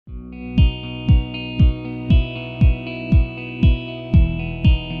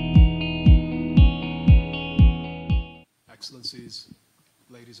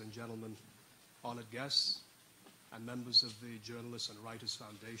ladies and gentlemen, honored guests, and members of the Journalists and Writers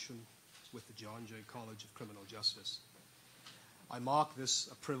Foundation with the John Jay College of Criminal Justice. I mark this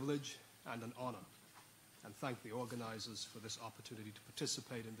a privilege and an honor, and thank the organizers for this opportunity to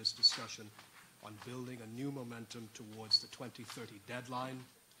participate in this discussion on building a new momentum towards the 2030 deadline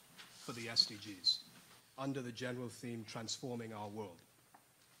for the SDGs, under the general theme, Transforming Our World.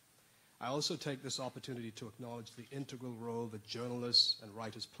 I also take this opportunity to acknowledge the integral role that journalists and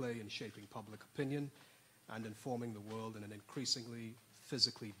writers play in shaping public opinion and informing the world in an increasingly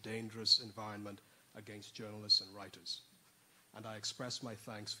physically dangerous environment against journalists and writers. And I express my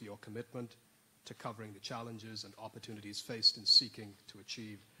thanks for your commitment to covering the challenges and opportunities faced in seeking to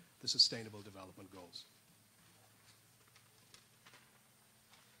achieve the Sustainable Development Goals.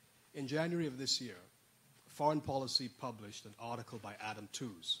 In January of this year, Foreign Policy published an article by Adam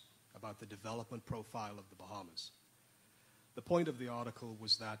Tooze about the development profile of the Bahamas. The point of the article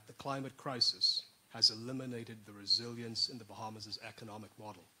was that the climate crisis has eliminated the resilience in the Bahamas' economic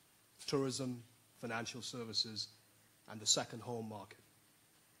model, tourism, financial services, and the second home market.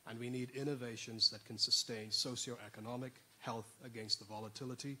 And we need innovations that can sustain socioeconomic health against the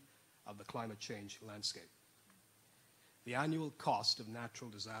volatility of the climate change landscape. The annual cost of natural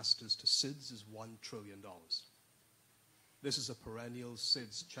disasters to SIDS is $1 trillion. This is a perennial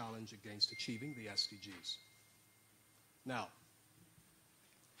SIDS challenge against achieving the SDGs. Now,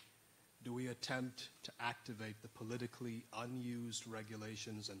 do we attempt to activate the politically unused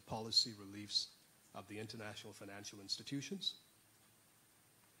regulations and policy reliefs of the international financial institutions?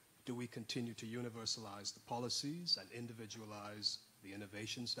 Do we continue to universalize the policies and individualize the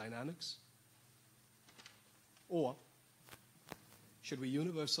innovations dynamics? Or should we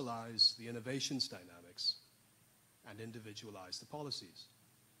universalize the innovations dynamics and individualize the policies?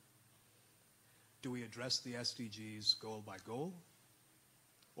 Do we address the SDGs goal by goal?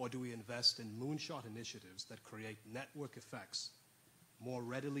 Or do we invest in moonshot initiatives that create network effects, more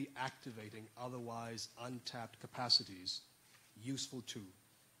readily activating otherwise untapped capacities useful to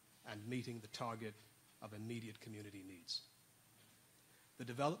and meeting the target of immediate community needs? The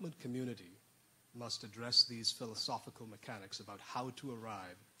development community must address these philosophical mechanics about how to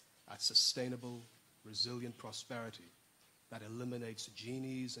arrive at sustainable, resilient prosperity that eliminates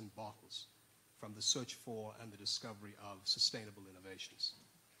genies and bottles from the search for and the discovery of sustainable innovations.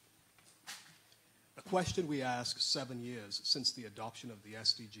 The question we ask 7 years since the adoption of the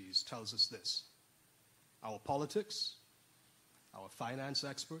SDGs tells us this: our politics, our finance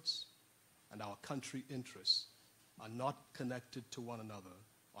experts, and our country interests are not connected to one another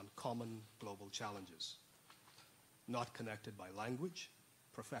on common global challenges. Not connected by language,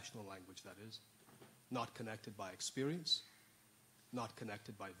 professional language that is, not connected by experience, not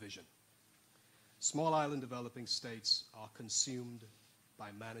connected by vision. Small island developing states are consumed by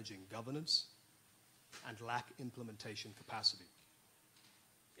managing governance and lack implementation capacity.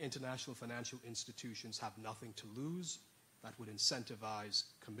 International financial institutions have nothing to lose that would incentivize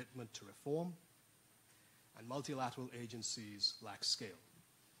commitment to reform, and multilateral agencies lack scale.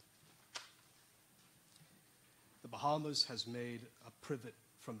 The Bahamas has made a pivot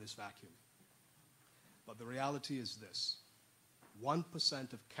from this vacuum. But the reality is this: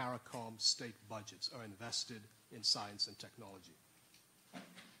 1% of CARICOM state budgets are invested in science and technology.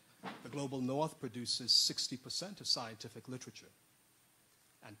 The global north produces 60% of scientific literature,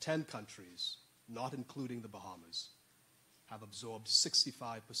 and 10 countries, not including the Bahamas, have absorbed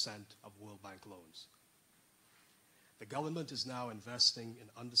 65% of World Bank loans. The government is now investing in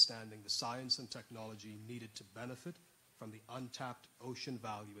understanding the science and technology needed to benefit from the untapped ocean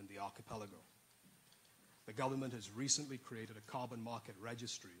value in the archipelago. The government has recently created a carbon market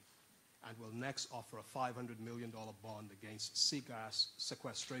registry and will next offer a $500 million bond against seagrass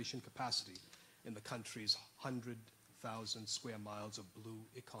sequestration capacity in the country's 100,000 square miles of blue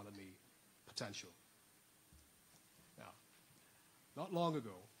economy potential. Now, not long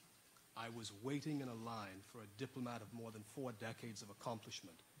ago, I was waiting in a line for a diplomat of more than 4 decades of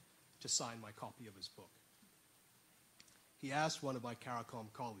accomplishment to sign my copy of his book. He asked one of my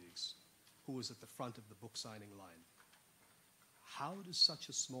CARICOM colleagues, who was at the front of the book signing line, how does such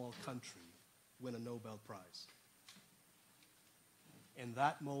a small country win a Nobel Prize? In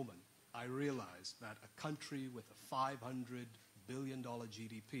that moment, I realized that a country with a $500 billion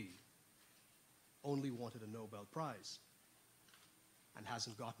GDP only wanted a Nobel Prize and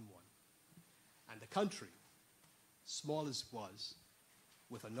hasn't gotten one. And the country, small as it was,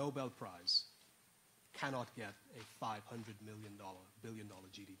 with a Nobel Prize, cannot get a $500 billion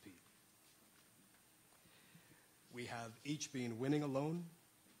GDP. We have each been winning alone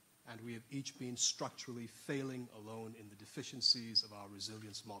and we have each been structurally failing alone in the deficiencies of our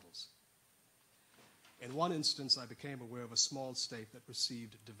resilience models. In one instance, I became aware of a small state that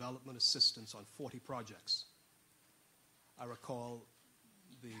received development assistance on 40 projects. I recall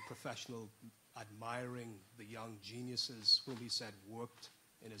the professional admiring the young geniuses whom he said worked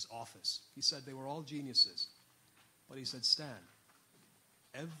in his office. He said they were all geniuses. But he said, Stan,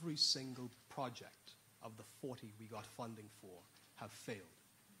 every single project of the 40 we got funding for have failed.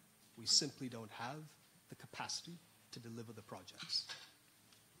 We simply don't have the capacity to deliver the projects.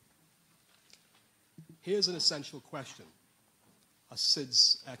 Here's an essential question a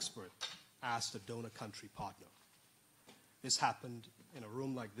SIDS expert asked a donor country partner. This happened in a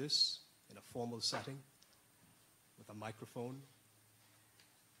room like this, in a formal setting, with a microphone.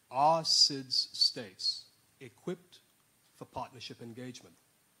 Are SIDS states equipped for partnership engagement?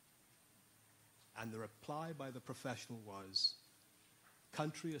 And the reply by the professional was,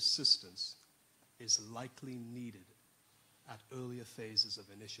 country assistance is likely needed at earlier phases of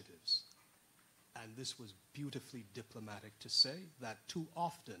initiatives. And this was beautifully diplomatic to say that too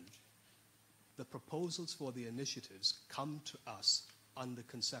often the proposals for the initiatives come to us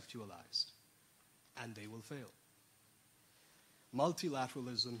under-conceptualized, and they will fail.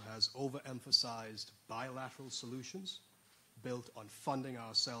 Multilateralism has overemphasized bilateral solutions built on funding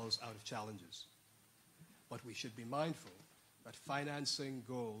ourselves out of challenges. But we should be mindful that financing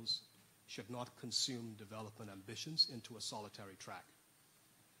goals should not consume development ambitions into a solitary track.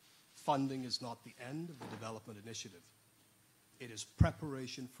 Funding is not the end of the development initiative. It is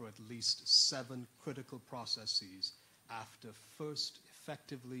preparation for at least 7 critical processes after first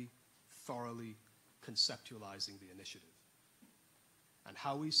effectively, thoroughly conceptualizing the initiative. And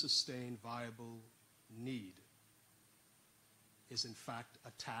how we sustain viable need is in fact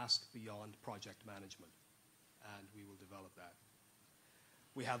a task beyond project management, and we will develop that.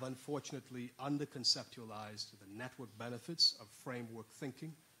 We have unfortunately under-conceptualized the network benefits of framework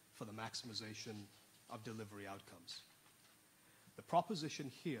thinking for the maximization of delivery outcomes. The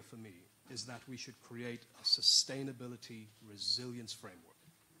proposition here for me is that we should create a sustainability resilience framework.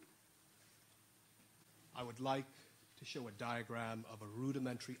 I would like to show a diagram of a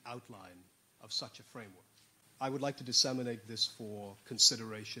rudimentary outline of such a framework. I would like to disseminate this for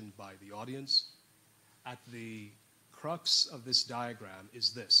consideration by the audience. At the crux of this diagram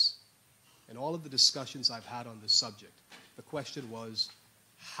is this. In all of the discussions I've had on this subject, the question was,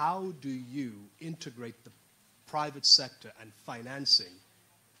 how do you integrate the private sector and financing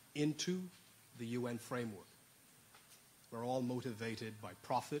into the UN framework? We're all motivated by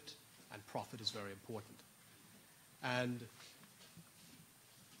profit, and profit is very important. And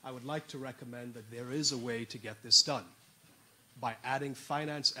I would like to recommend that there is a way to get this done by adding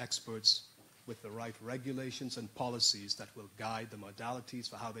finance experts with the right regulations and policies that will guide the modalities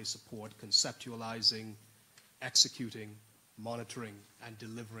for how they support conceptualizing, executing, monitoring, and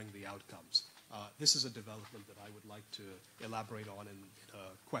delivering the outcomes. This is a development that I would like to elaborate on in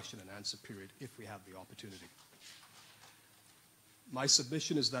a question and answer period if we have the opportunity. My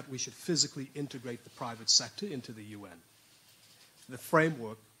submission is that we should physically integrate the private sector into the UN. The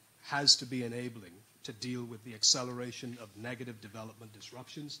framework has to be enabling to deal with the acceleration of negative development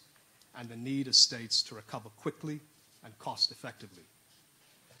disruptions and the need of states to recover quickly and cost effectively.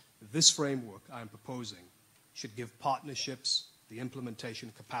 This framework I am proposing should give partnerships the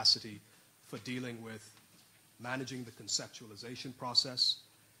implementation capacity for dealing with managing the conceptualization process,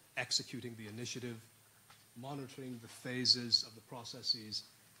 executing the initiative, monitoring the phases of the processes,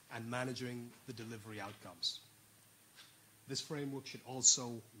 and managing the delivery outcomes. This framework should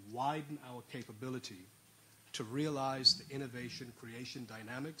also widen our capability to realize the innovation creation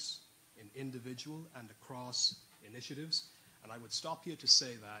dynamics in individual and across initiatives. And I would stop here to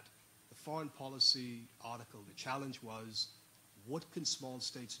say that the foreign policy article, the challenge was, what can small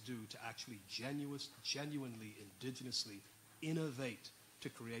states do to actually genuinely, indigenously innovate to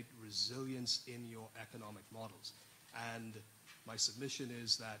create resilience in your economic models? And my submission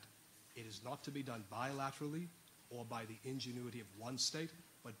is that it is not to be done bilaterally or by the ingenuity of one state,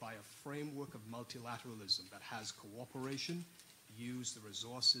 but by a framework of multilateralism that has cooperation, use the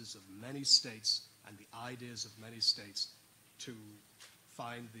resources of many states and the ideas of many states to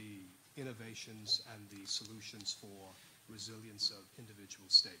find the innovations and the solutions for resilience of individual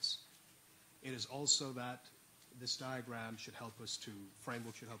states. It is also that this diagram should help us to,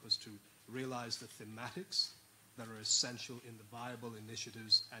 framework should help us to realize the thematics that are essential in the viable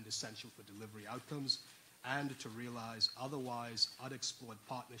initiatives and essential for delivery outcomes, and to realize otherwise unexplored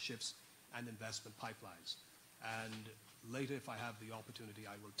partnerships and investment pipelines. And later, if I have the opportunity,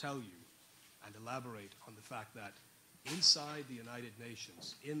 I will tell you and elaborate on the fact that inside the United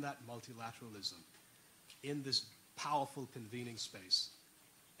Nations, in that multilateralism, in this powerful convening space,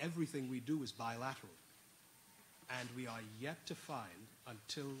 everything we do is bilateral. And we are yet to find,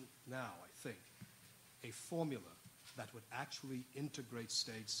 until now, I think, a formula that would actually integrate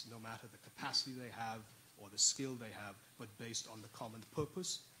states, no matter the capacity they have or the skill they have, but based on the common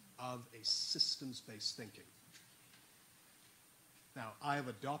purpose of a systems-based thinking. Now, I have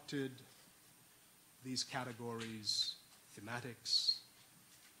adopted these categories: thematics,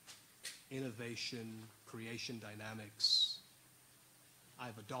 innovation, creation dynamics.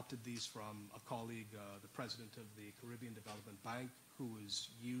 I've adopted these from a colleague, the president of the Caribbean Development Bank, who has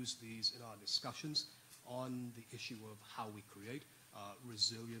used these in our discussions on the issue of how we create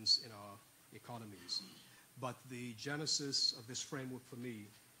resilience in our economies. But the genesis of this framework for me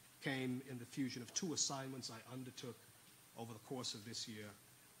came in the fusion of two assignments I undertook over the course of this year.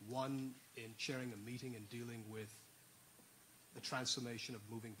 One in chairing a meeting and dealing with the transformation of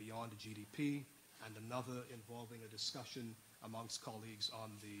moving beyond GDP, and another involving a discussion amongst colleagues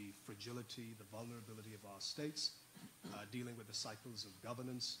on the fragility, the vulnerability of our states, dealing with the cycles of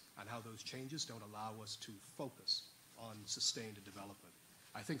governance and how those changes don't allow us to focus on sustained development.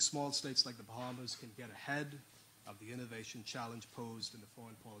 I think small states like the Bahamas can get ahead of the innovation challenge posed in the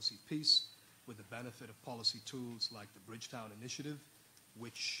foreign policy piece with the benefit of policy tools like the Bridgetown Initiative,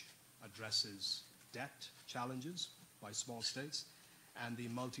 which addresses debt challenges by small states, and the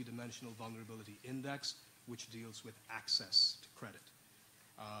Multidimensional Vulnerability Index, which deals with access to credit.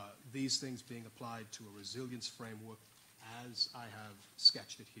 These things being applied to a resilience framework as I have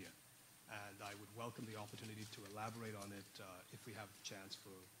sketched it here. And I would welcome the opportunity to elaborate on it if we have the chance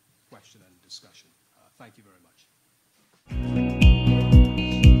for question and discussion. Thank you very much.